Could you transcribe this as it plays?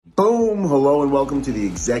Boom! Hello and welcome to the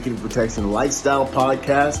Executive Protection Lifestyle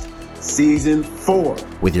Podcast, Season 4.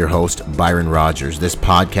 With your host, Byron Rogers. This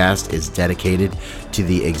podcast is dedicated to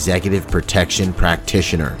the executive protection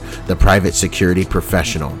practitioner, the private security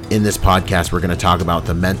professional. In this podcast, we're going to talk about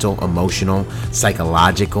the mental, emotional,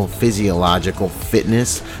 psychological, physiological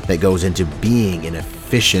fitness that goes into being an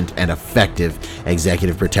efficient and effective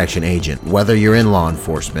executive protection agent. Whether you're in law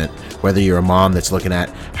enforcement, whether you're a mom that's looking at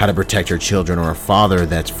how to protect her children, or a father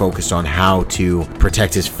that's focused on how to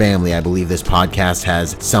protect his family, I believe this podcast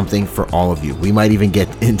has something for all of you. We might even get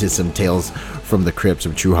into some tales from the crypts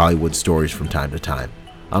of true Hollywood stories from time to time.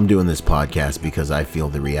 I'm doing this podcast because I feel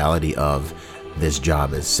the reality of this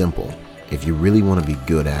job is simple. If you really want to be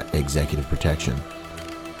good at executive protection,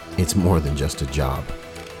 it's more than just a job.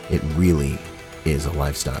 It really is a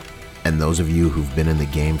lifestyle. And those of you who've been in the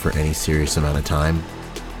game for any serious amount of time,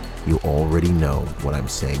 you already know what I'm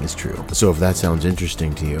saying is true. So if that sounds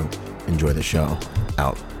interesting to you, enjoy the show.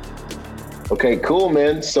 Out. Okay, cool,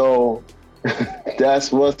 man. So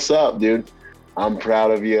that's what's up, dude. I'm proud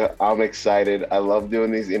of you. I'm excited. I love doing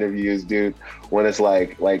these interviews, dude. When it's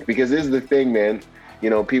like, because this is the thing, man. You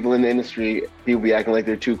know, people in the industry, people be acting like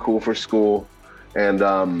they're too cool for school, and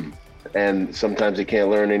sometimes they can't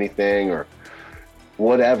learn anything or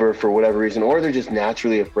whatever for whatever reason, or they're just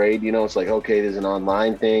naturally afraid. You know, it's like, okay, there's an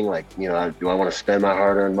online thing. Like, you know, do I want to spend my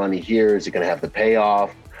hard-earned money here? Is it going to have the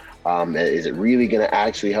payoff? Is it really going to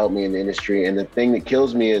actually help me in the industry? And the thing that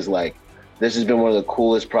kills me is, like, this has been one of the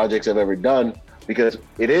coolest projects I've ever done, because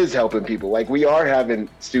it is helping people. Like, we are having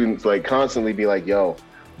students like constantly be like, yo,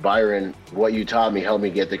 Byron, what you taught me helped me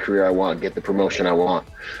get the career I want, get the promotion I want.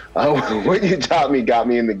 What you taught me got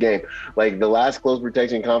me in the game. Like, the last close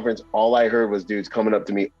protection conference, all I heard was dudes coming up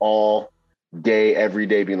to me all day, every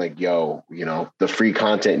day, being like, yo, you know, the free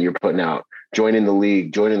content you're putting out, joining the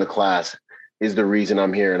league, joining the class is the reason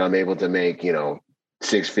I'm here, and I'm able to make, you know,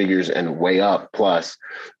 6 figures and way up plus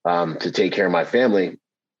to take care of my family.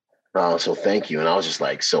 So thank you. And I was just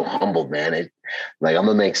like so humbled, man. Like, I'm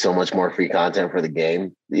gonna make so much more free content for the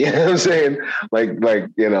game. You know what I'm saying? Like,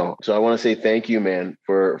 you know, so I want to say thank you, man,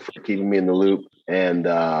 for keeping me in the loop. And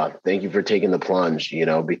thank you for taking the plunge, you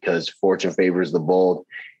know, because fortune favors the bold.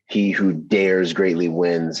 He who dares greatly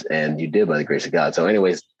wins. And you did, by the grace of God. So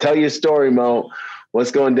anyways, tell your story, Mo.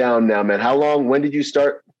 What's going down now, man? When did you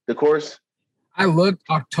start the course? I looked,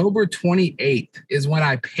 October 28th is when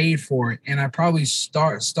I paid for it. And I probably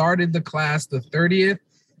started the class the 30th.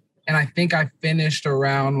 And I think I finished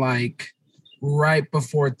around like right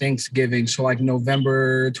before Thanksgiving. So like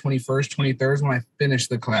November 21st, 23rd when I finished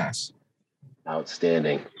the class.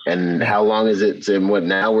 Outstanding. And how long is it? And what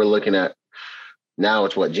now we're looking at? Now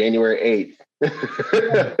it's what, January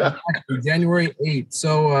 8th? January 8th.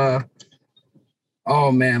 So,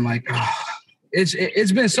 oh man, like,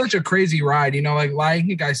 it's been such a crazy ride, you know, like I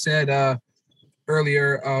think I said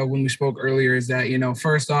earlier when we spoke earlier, is that, you know,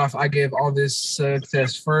 first off, I give all this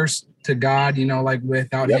success first to God, you know, like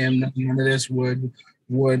without him, none of this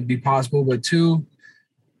would be possible. But 2,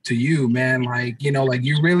 to you, man, like, you know, like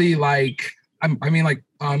you really like, I mean, like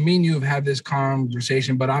me and you have had this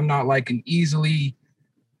conversation, but I'm not like an easily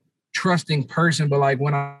trusting person. But like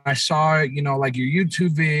when I saw, you know, like your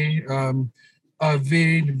YouTube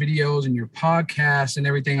videos and your podcast and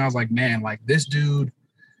everything, I was like, man, like this dude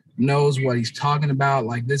knows what he's talking about.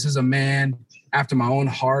 Like, this is a man after my own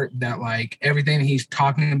heart, that like everything he's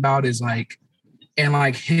talking about is like, and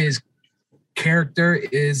like his character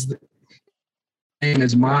is the same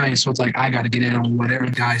as mine. So it's like, I got to get in on whatever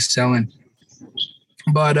the guy's selling.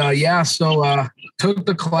 But so took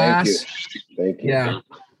the class. Thank you. Yeah.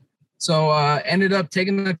 So ended up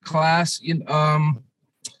taking the class.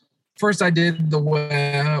 First, I did the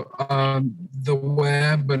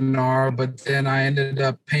webinar, but then I ended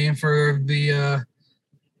up paying for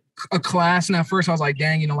a class. And at first, I was like,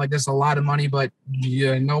 "Dang, you know, like this is a lot of money." But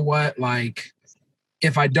you know what? Like,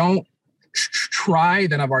 if I don't try,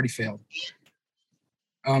 then I've already failed.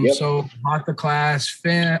 So bought the class,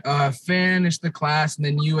 finished the class, and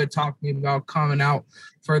then you had talked to me about coming out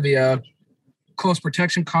for the close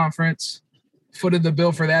protection conference. Footed the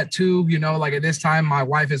bill for that too, you know, like at this time my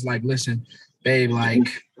wife is like, listen, babe,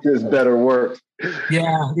 like this better work.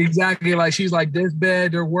 Yeah, exactly. Like she's like, this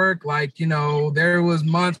better work. Like, you know, there was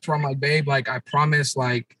months where I'm like, babe, like I promise,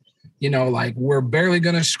 like, you know, like we're barely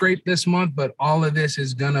gonna scrape this month, but all of this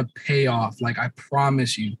is gonna pay off. Like, I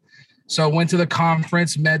promise you. So went to the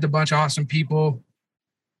conference, met a bunch of awesome people,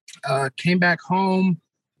 came back home,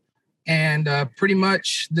 and pretty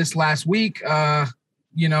much this last week,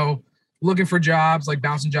 you know, looking for jobs, like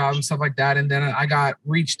bouncing jobs and stuff like that. And then I got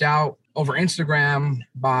reached out over Instagram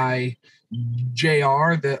by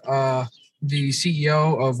JR, the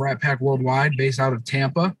CEO of Rat Pack Worldwide, based out of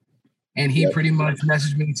Tampa. And he pretty much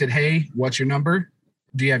messaged me and said, hey, what's your number?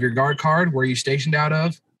 Do you have your guard card? Where are you stationed out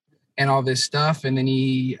of? And all this stuff. And then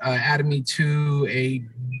he added me to a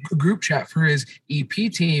group chat for his EP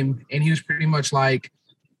team. And he was pretty much like,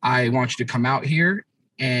 I want you to come out here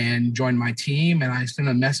and join my team. And I sent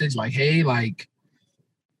a message like, hey, like,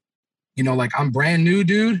 you know, like I'm brand new,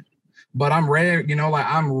 dude, but I'm ready, you know, like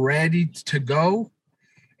I'm ready to go.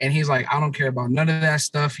 And he's like, I don't care about none of that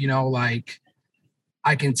stuff. You know, like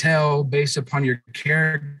I can tell based upon your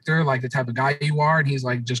character, like the type of guy you are. And he's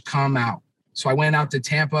like, just come out. So I went out to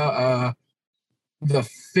Tampa the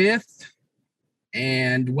 5th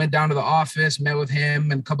and went down to the office, met with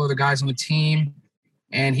him and a couple other guys on the team.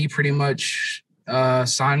 And he pretty much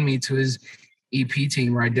signed me to his EP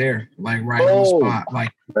team right there, like right on the spot.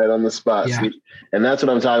 Like right on the spot. Yeah. See, and that's what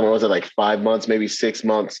I'm talking about. Was it like 5 months, maybe 6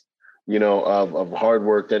 months, you know, of hard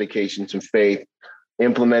work, dedication, some faith,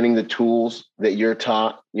 implementing the tools that you're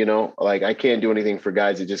taught, you know, like I can't do anything for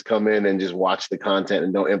guys that just come in and just watch the content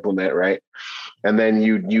and don't implement, right? And then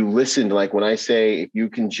you listen to, like when I say, if you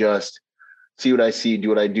can just see what I see, do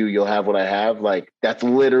what I do, you'll have what I have. Like that's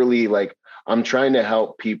literally like, I'm trying to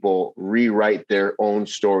help people rewrite their own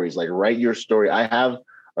stories, like write your story. I have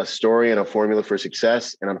a story and a formula for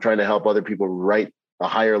success, and I'm trying to help other people write a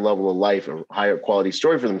higher level of life, a higher quality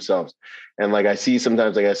story for themselves. And like I see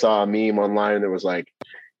sometimes, like I saw a meme online and it was like,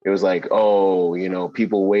 oh, you know,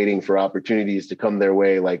 people waiting for opportunities to come their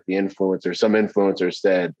way, like the influencer, some influencer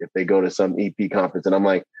said, if they go to some EP conference. And I'm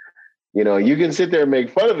like, you know, you can sit there and make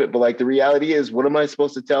fun of it, but like the reality is, what am I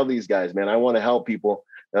supposed to tell these guys, man? I want to help people.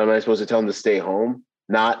 And am I supposed to tell them to stay home,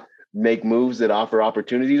 not make moves that offer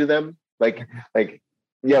opportunity to them? Like,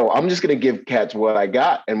 yo, I'm just going to give cats what I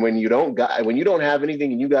got. And when you don't have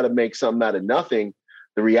anything and you got to make something out of nothing,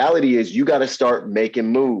 the reality is you got to start making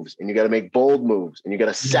moves, and you got to make bold moves, and you got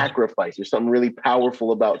to sacrifice. There's something really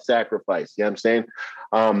powerful about sacrifice. You know what I'm saying?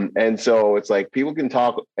 And so it's like people can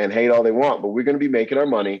talk and hate all they want, but we're going to be making our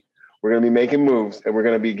money. We're going to be making moves, and we're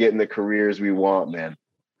going to be getting the careers we want, man.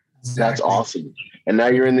 Exactly. That's awesome. And now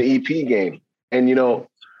you're in the EP game. And, you know,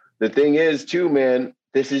 the thing is too, man,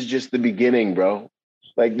 this is just the beginning, bro.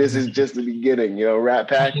 Like, this is just the beginning. You know, Rat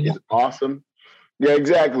Pack is awesome. Yeah,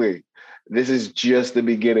 exactly. This is just the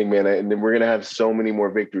beginning, man. And then we're going to have so many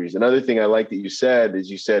more victories. Another thing I like that you said is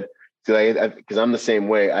because I'm the same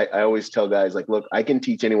way. I always tell guys, like, look, I can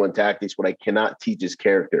teach anyone tactics. What I cannot teach is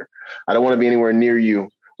character. I don't want to be anywhere near you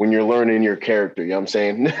when you're learning your character. You know what I'm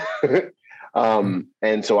saying?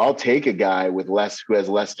 And so I'll take a guy who has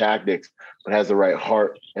less tactics, but has the right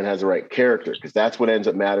heart and has the right character, because that's what ends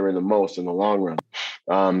up mattering the most in the long run.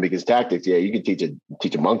 Because tactics, yeah, you can teach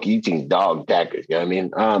a monkey, you can teach a dog tactics. You know what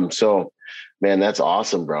I mean? So, man, that's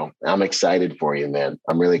awesome, bro. I'm excited for you, man.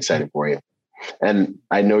 I'm really excited for you. And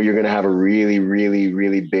I know you're going to have a really, really,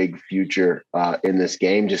 really big future in this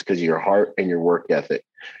game, just because of your heart and your work ethic.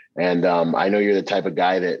 And I know you're the type of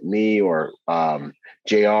guy that me or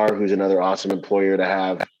JR, who's another awesome employer to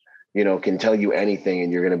have, you know, can tell you anything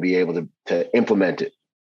and you're going to be able to implement it.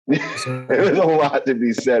 There's a lot to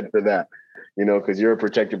be said for that, you know, because you're a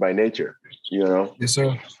protector by nature, you know? Yes,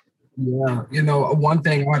 sir. Yeah. You know, one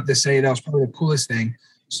thing I want to say that was probably the coolest thing.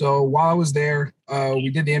 So while I was there, we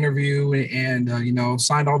did the interview and you know,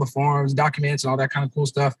 signed all the forms, documents, and all that kind of cool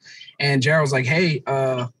stuff. And Jared was like, hey,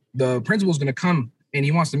 the principal's going to come and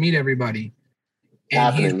he wants to meet everybody. And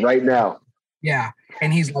happening right now. Yeah.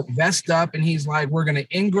 And he's like vest up and he's like, we're going to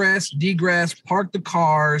ingress, degress, park the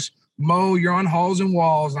cars, mow, you're on halls and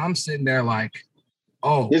walls. I'm sitting there like,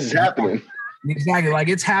 oh, this is happening. Exactly. Like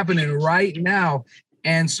it's happening right now.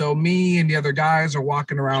 And so me and the other guys are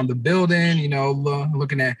walking around the building, you know,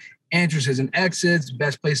 looking at entrances and exits,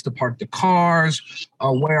 best place to park the cars,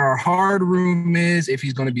 where our hard room is, if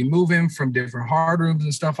he's going to be moving from different hard rooms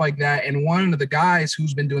and stuff like that. And one of the guys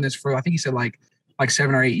who's been doing this for, I think he said like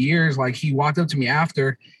 7 or 8 years, like he walked up to me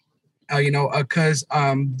after, you know, because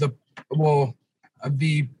the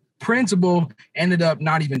principal ended up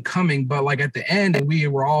not even coming, but like at the end, and we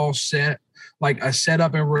were all set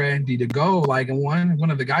up and ready to go. Like, and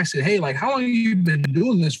one of the guys said, hey, like, how long have you been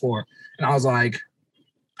doing this for? And I was like,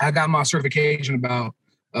 I got my certification about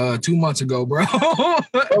 2 months ago, bro.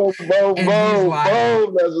 That's what's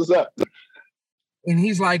up. And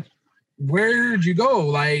he's like, where'd you go?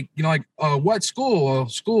 Like, you know, like, what school?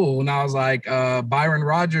 And I was like, Byron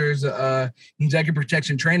Rogers, Executive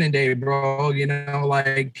Protection Training Day, bro. You know,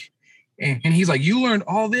 like, and he's like, you learned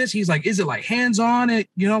all this? He's like, is it like hands-on it?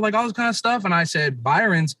 You know, like all this kind of stuff. And I said,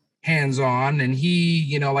 Byron's hands-on, and he,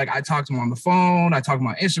 you know, like I talk to him on the phone, I talk to him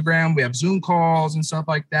on Instagram, we have Zoom calls and stuff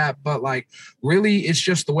like that. But like really it's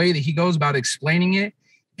just the way that he goes about explaining it.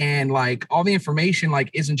 And like all the information like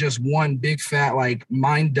isn't just one big fat like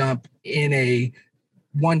mind dump in a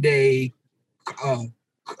one day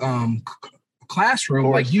classroom.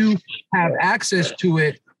 Like you have access to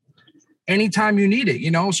it anytime you need it, you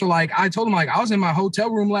know? So like I told him, like I was in my hotel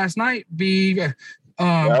room last night before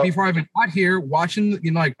I even got here, watching,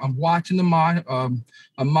 you know, like I'm watching the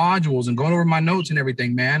modules and going over my notes and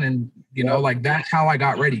everything, man. And you know, like that's how I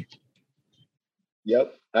got ready.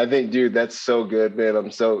 Yep. I think, dude, that's so good, man. I'm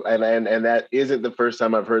so, and that isn't the first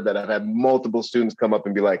time I've heard that. I've had multiple students come up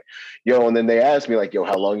and be like, yo, and then they ask me like, yo,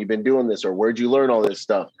 how long you been doing this? Or where'd you learn all this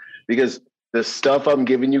stuff? Because the stuff I'm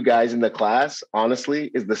giving you guys in the class, honestly,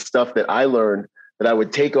 is the stuff that I learned that I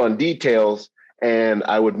would take on details and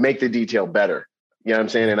I would make the detail better. You know what I'm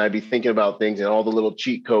saying? And I'd be thinking about things and all the little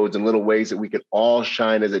cheat codes and little ways that we could all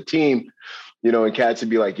shine as a team. You know, and Cats would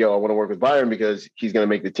be like, yo, I want to work with Byron because he's going to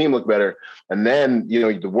make the team look better. And then, you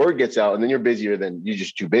know, the word gets out and then you're busier than you're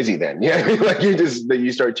just too busy then. Yeah. Like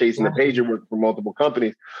you start chasing the page, you're working for multiple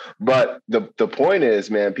companies. But the point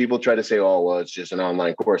is, man, people try to say, oh, well, it's just an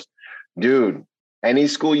online course. Dude, any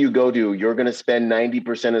school you go to, you're going to spend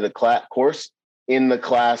 90% of the course in the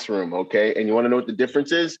classroom. Okay. And you want to know what the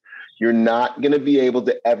difference is? You're not going to be able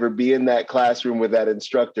to ever be in that classroom with that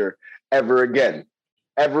instructor ever again.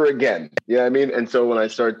 You know what I mean? And so when I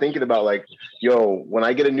started thinking about like, yo, when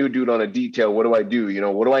I get a new dude on a detail, what do I do? You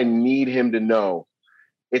know, what do I need him to know?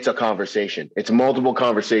 It's a conversation. It's multiple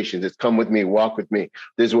conversations. It's come with me, walk with me.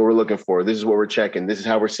 This is what we're looking for. This is what we're checking. This is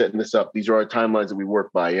how we're setting this up. These are our timelines that we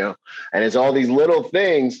work by, you know? And it's all these little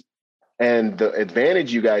things. And the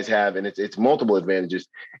advantage you guys have, and it's multiple advantages,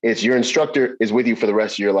 is your instructor is with you for the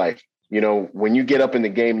rest of your life. You know, when you get up in the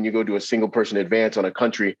game and you go do a single person advance on a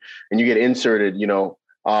country and you get inserted, you know,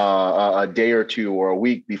 a day or two or a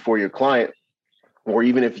week before your client, or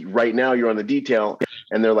even if right now you're on the detail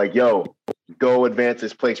and they're like, yo, go advance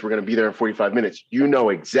this place. We're going to be there in 45 minutes. You know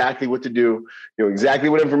exactly what to do. You know exactly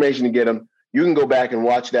what information to get them. You can go back and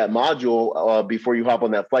watch that module before you hop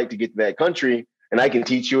on that flight to get to that country. And I can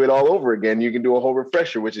teach you it all over again. You can do a whole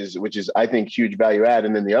refresher, which is, I think, huge value add.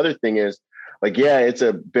 And then the other thing is like, yeah, it's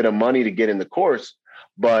a bit of money to get in the course,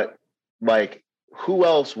 but like, who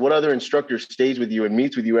else, what other instructor stays with you and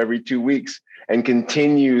meets with you every 2 weeks and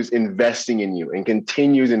continues investing in you,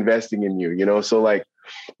 you know? So like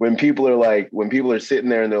when people are sitting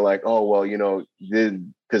there and they're like, oh, well, you know,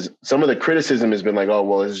 because some of the criticism has been like, oh,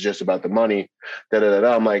 well, this is just about the money.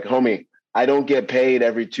 I'm like, homie, I don't get paid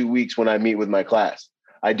every 2 weeks when I meet with my class.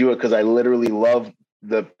 I do it because I literally love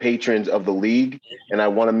the patrons of the league. And I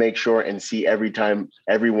want to make sure and see every time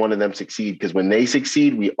every one of them succeed. Because when they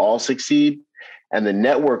succeed, we all succeed. And the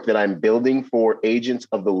network that I'm building for agents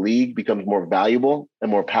of the league becomes more valuable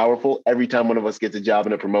and more powerful every time one of us gets a job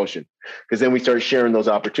and a promotion. Because then we start sharing those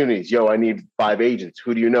opportunities. Yo, I need 5 agents.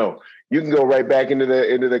 Who do you know? You can go right back into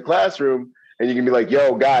the classroom and you can be like,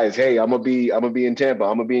 yo, guys, hey, I'm gonna be in Tampa.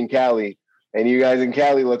 I'm gonna be in Cali. And you guys in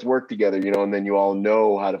Cali, let's work together, you know, and then you all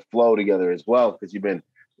know how to flow together as well. Because you've been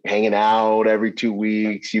hanging out every 2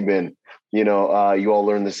 weeks. You've been, you know, you all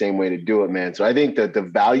learn the same way to do it, man. So I think that the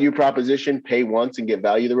value proposition, pay once and get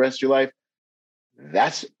value the rest of your life,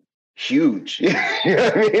 that's huge. You know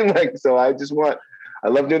what I mean? Like, so I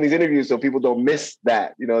love doing these interviews so people don't miss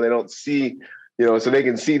that. You know, they don't see, you know, so they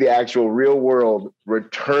can see the actual real world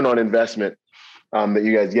return on investment that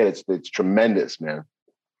you guys get. It's tremendous, man.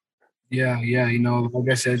 Yeah. You know,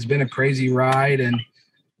 like I said, it's been a crazy ride and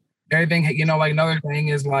everything, you know, like another thing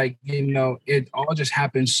is like, you know, it all just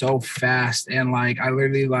happened so fast. And like, I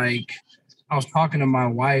literally like, I was talking to my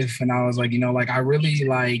wife and I was like, you know, like, I really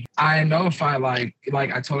like, I know if I like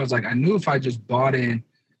I told her, I was like, I knew if I just bought in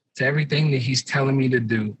to everything that he's telling me to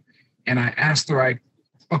do and I asked the right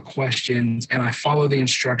questions and I follow the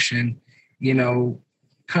instruction, you know,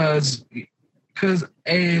 because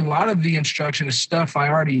a lot of the instruction is stuff I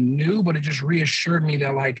already knew, but it just reassured me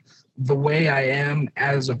that like the way I am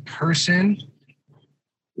as a person,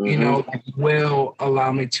 you know, will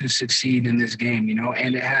allow me to succeed in this game, you know,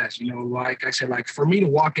 and it has, you know, like I said, like for me to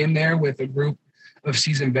walk in there with a group of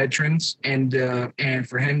seasoned veterans and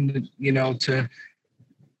for him to, you know, to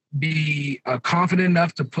be confident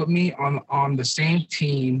enough to put me on the same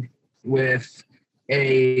team with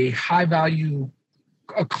a high value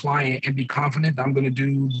client and be confident that I'm going to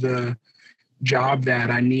do the job that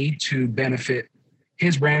I need to benefit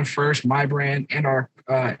his brand first, my brand, and our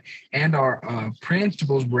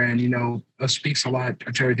principal's brand, you know, speaks a lot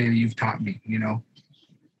to everything that you've taught me, you know.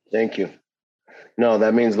 Thank you. No,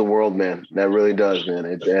 that means the world, man. That really does, man.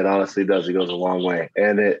 It honestly does. It goes a long way,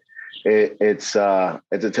 and it's a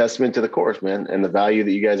testament to the course, man, and the value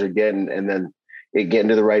that you guys are getting, and then it getting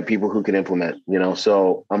to the right people who can implement.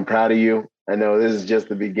 So I'm proud of you. I know this is just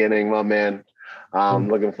the beginning, my man. I'm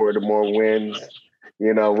looking forward to more wins.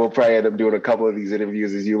 We'll probably end up doing a couple of these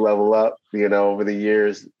interviews as you level up, over the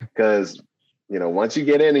years, because once you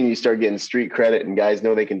get in and you start getting street credit and guys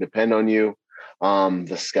know they can depend on you,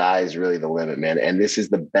 the sky is really the limit, man. And this is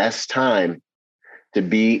the best time to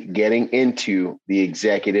be getting into the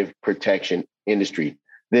executive protection industry.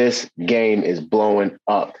 This game is blowing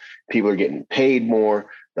up. People are getting paid more.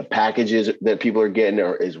 The packages that people are getting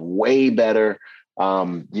is way better.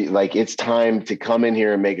 It's time to come in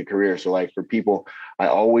here and make a career. So like for people, I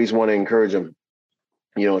always want to encourage them.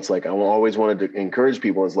 It's like I always wanted to encourage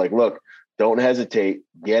people. It's like, look, don't hesitate.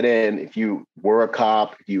 Get in. If you were a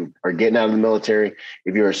cop, if you are getting out of the military,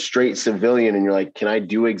 if you're a straight civilian and you're like, can I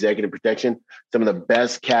do executive protection? Some of the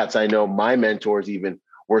best cats I know, my mentors even,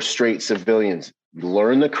 were straight civilians.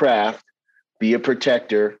 Learn the craft, be a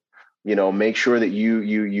protector, make sure that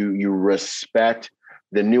you respect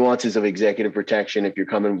the nuances of executive protection. If you're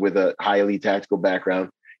coming with a highly tactical background,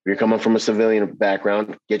 if you're coming from a civilian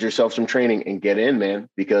background, get yourself some training and get in, man,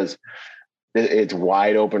 because it's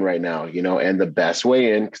wide open right now, and the best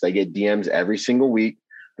way in, because I get DMs every single week,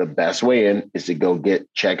 the best way in is to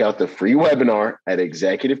check out the free webinar at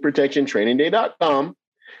executiveprotectiontrainingday.com,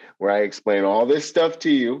 where I explain all this stuff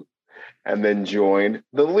to you, and then join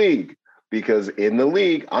the league, because in the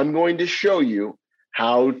league, I'm going to show you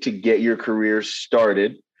how to get your career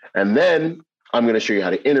started. And then I'm going to show you how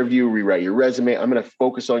to interview, rewrite your resume. I'm going to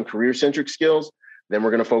focus on career-centric skills. Then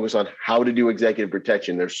we're going to focus on how to do executive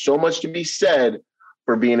protection. There's so much to be said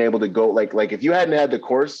for being able to go, like if you hadn't had the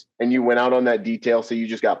course and you went out on that detail, so you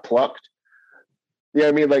just got plucked. Yeah,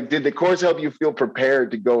 I mean, like, did the course help you feel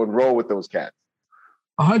prepared to go and roll with those cats?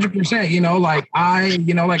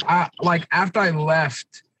 100%. After I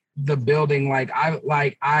left the building,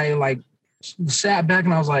 I sat back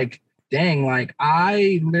and I was like, dang, like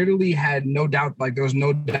I literally had no doubt, like there was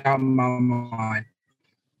no doubt in my mind.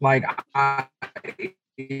 Like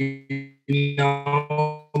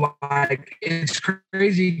it's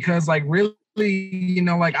crazy because really,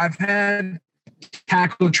 I've had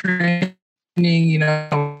tackle training,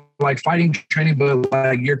 like fighting training, but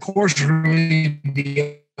like your course is really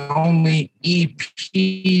the only EP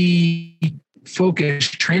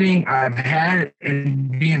focused training I've had,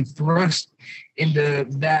 and being thrust into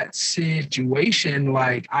that situation,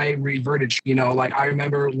 like I reverted, I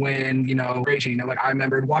remember when, I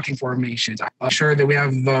remembered walking formations. I'm sure that we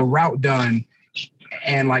have the route done.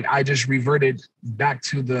 And like, I just reverted back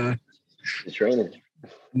to the training.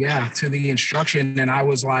 Yeah, to the instruction. And I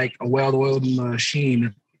was like a well-oiled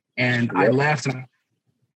machine. And yep. I left and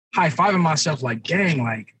high-fiving myself like,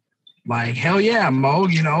 dang, like hell yeah, Mo,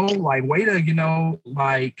 way to,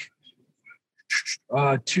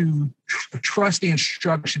 to trust the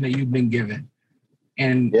instruction that you've been given.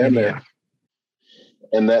 And man.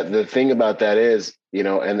 And that the thing about that is,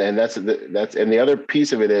 and that's and the other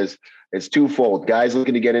piece of it is it's twofold. Guys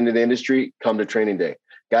looking to get into the industry, come to training day.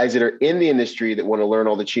 Guys that are in the industry that want to learn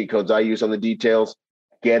all the cheat codes I use on the details,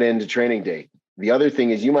 get into training day. The other thing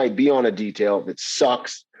is you might be on a detail that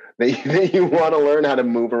sucks, that you want to learn how to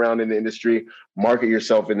move around in the industry, market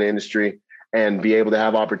yourself in the industry, and be able to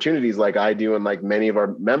have opportunities like I do and like many of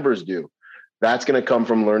our members do. That's going to come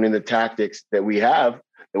from learning the tactics that we have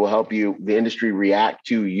that will help the industry react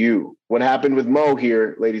to you. What happened with Mo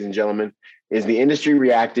here, ladies and gentlemen, is the industry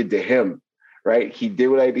reacted to him, right? He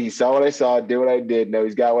did he saw what I saw, did what I did. Now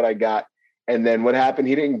he's got what I got. And then what happened?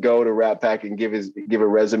 He didn't go to Rat Pack and give a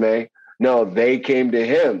resume. No, they came to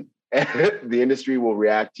him. The industry will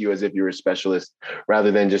react to you as if you're a specialist rather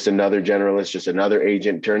than just another generalist, just another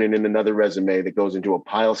agent turning in another resume that goes into a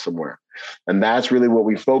pile somewhere. And that's really what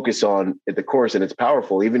we focus on at the course. And it's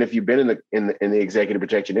powerful. Even if you've been in the executive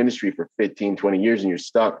protection industry for 15, 20 years and you're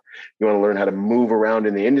stuck, you want to learn how to move around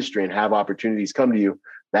in the industry and have opportunities come to you.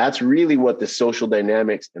 That's really what the social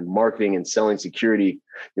dynamics and marketing and selling security,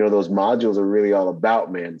 those modules are really all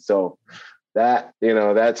about, man. So that,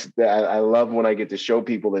 I love when I get to show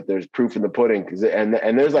people that there's proof in the pudding,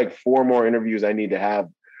 and there's like 4 more interviews I need to have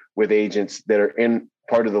with agents that are in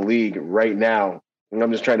part of the league right now. And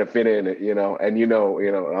I'm just trying to fit in it, and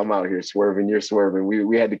I'm out here swerving, you're swerving.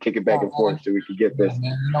 We had to kick it back and forth so we could get this.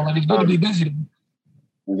 It's good to be busy.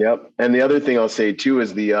 Yep. And the other thing I'll say too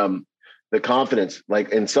is the confidence. Like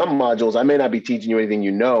in some modules, I may not be teaching you anything,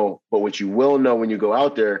 but what you will know when you go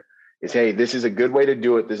out there is, hey, this is a good way to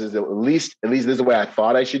do it. This is at least this is the way I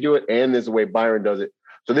thought I should do it. And this is the way Byron does it.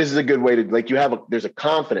 So this is a good way to, like, there's a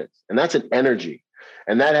confidence, and that's an energy.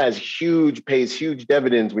 And that pays huge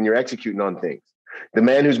dividends when you're executing on things. The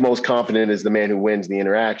man who's most confident is the man who wins the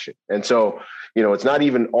interaction. And so, it's not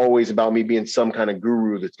even always about me being some kind of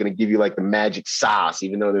guru that's going to give you like the magic sauce,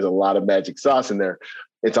 even though there's a lot of magic sauce in there.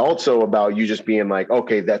 It's also about you just being like,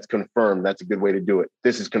 okay, that's confirmed. That's a good way to do it.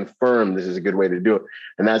 This is confirmed. This is a good way to do it.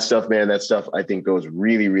 And that stuff, man, I think goes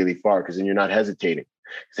really, really far, because then you're not hesitating.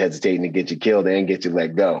 It's hesitating to get you killed and get you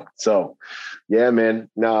let go. So, yeah, man.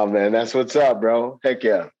 No, man, that's what's up, bro. Heck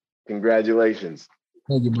yeah. Congratulations.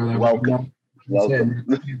 Thank you, brother. Welcome.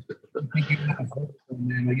 Thank you,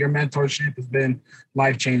 man. Like, your mentorship has been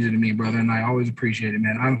life-changing to me, brother, and I always appreciate it,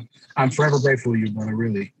 man. I'm forever grateful to you, brother,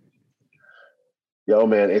 really. Yo,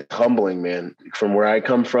 man, it's humbling, man. From where I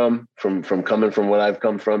come from coming from what I've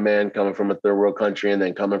come from, man, coming from a third world country, and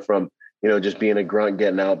then coming from, just being a grunt,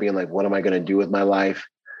 getting out, being like, what am I going to do with my life?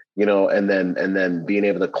 And then being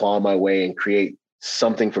able to claw my way and create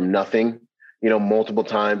something from nothing, multiple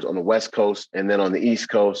times on the West Coast and then on the East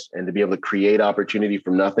Coast, and to be able to create opportunity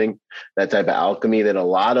from nothing, that type of alchemy that a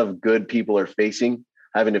lot of good people are facing,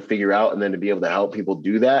 having to figure out, and then to be able to help people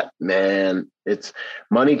do that, man, it's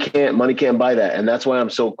money can't buy that. And that's why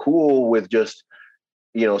I'm so cool with just,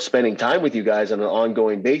 spending time with you guys on an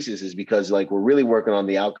ongoing basis, is because, like, we're really working on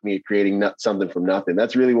the alchemy of creating something from nothing.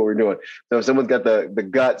 That's really what we're doing. So if someone's got the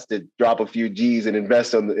guts to drop a few G's and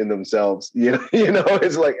invest in themselves,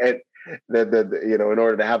 it's like, in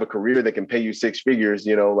order to have a career that can pay you six figures,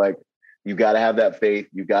 like, you got to have that faith.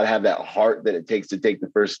 You got to have that heart that it takes to take the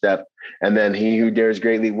first step. And then he who dares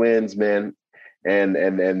greatly wins, man.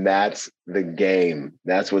 And that's the game.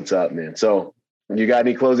 That's what's up, man. So you got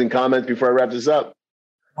any closing comments before I wrap this up?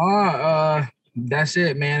 That's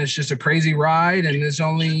it, man. It's just a crazy ride, and it's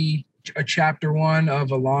only a chapter 1 of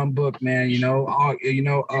a long book, man.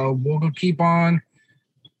 We'll keep on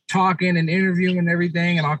talking and interviewing and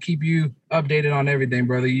everything, and I'll keep you updated on everything,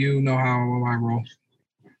 brother. You know how I roll.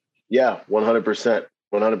 Yeah, 100%.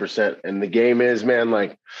 And the game is, man,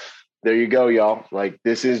 like, there you go, y'all. Like,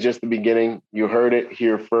 this is just the beginning. You heard it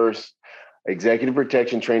here first. Executive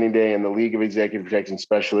Protection Training Day and the League of Executive Protection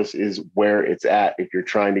Specialists is where it's at. If you're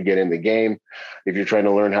trying to get in the game, if you're trying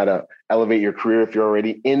to learn how to elevate your career, if you're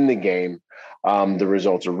already in the game, the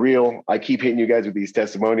results are real. I keep hitting you guys with these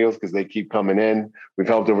testimonials because they keep coming in. We've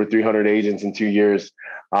helped over 300 agents in 2 years.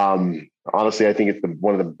 Honestly, I think it's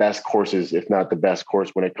one of the best courses, if not the best course,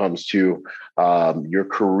 when it comes to your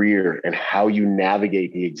career and how you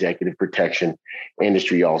navigate the executive protection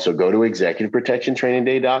industry. Also, go to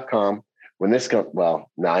executiveprotectiontrainingday.com. When this comes,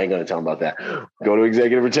 I ain't going to tell them about that. Go to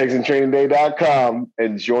executiveprotectiontrainingday.com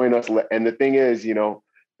and join us. And the thing is,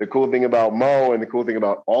 the cool thing about Mo and the cool thing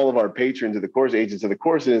about all of our patrons of the course, agents of the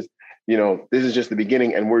course, is, this is just the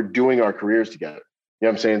beginning, and we're doing our careers together. You know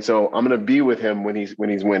what I'm saying? So I'm going to be with him when he's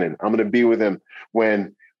winning. I'm going to be with him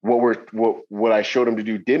when what I showed him to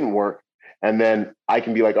do didn't work. And then I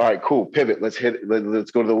can be like, all right, cool, pivot. Let's go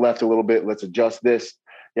to the left a little bit. Let's adjust this.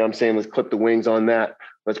 You know what I'm saying? Let's clip the wings on that.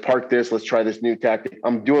 Let's park this. Let's try this new tactic.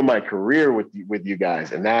 I'm doing my career with you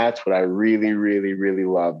guys. And that's what I really, really, really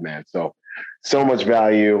love, man. So much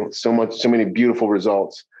value, so many beautiful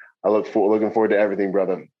results. Looking forward to everything,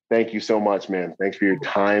 brother. Thank you so much, man. Thanks for your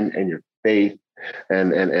time and your faith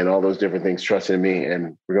and all those different things, trusting in me.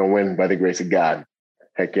 And we're going to win by the grace of God.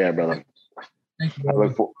 Heck yeah, brother. Thank you,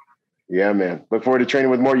 brother. Yeah, man. Look forward to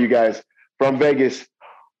training with more of you guys from Vegas.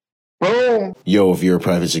 Boom. Yo, if you're a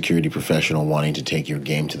private security professional wanting to take your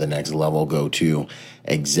game to the next level, go to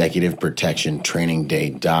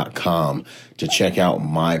executiveprotectiontrainingday.com to check out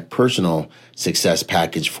my personal success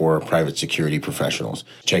package for private security professionals.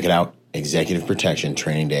 Check it out,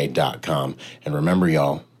 executiveprotectiontrainingday.com. And remember,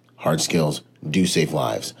 y'all, hard skills do save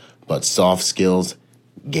lives, but soft skills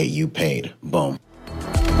get you paid. Boom.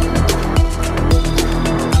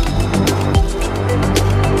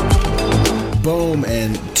 Boom.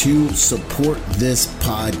 And to support this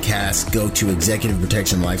podcast, go to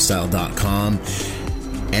executiveprotectionlifestyle.com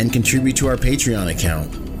and contribute to our Patreon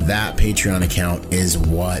account. That Patreon account is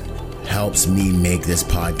what helps me make this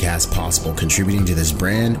podcast possible, contributing to this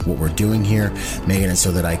brand, what we're doing here, making it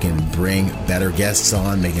so that I can bring better guests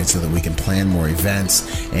on, making it so that we can plan more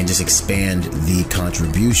events and just expand the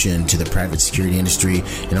contribution to the private security industry,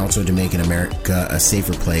 and also to making America a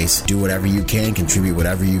safer place. Do whatever you can, contribute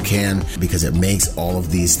whatever you can, because it makes all of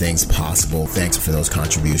these things possible. Thanks for those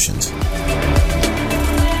contributions.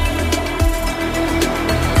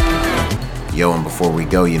 Yo, and before we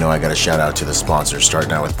go, I got a shout out to the sponsors,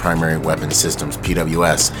 starting out with Primary Weapon Systems,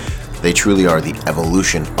 PWS. They truly are the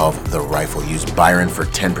evolution of the rifle. Use Byron for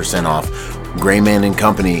 10% off Grayman and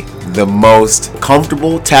Company, the most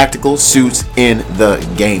comfortable tactical suits in the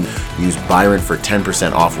game. Use Byron for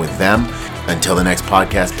 10% off with them. Until the next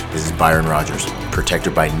podcast, this is Byron Rogers,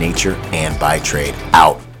 protector by nature and by trade.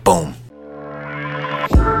 Out. Boom.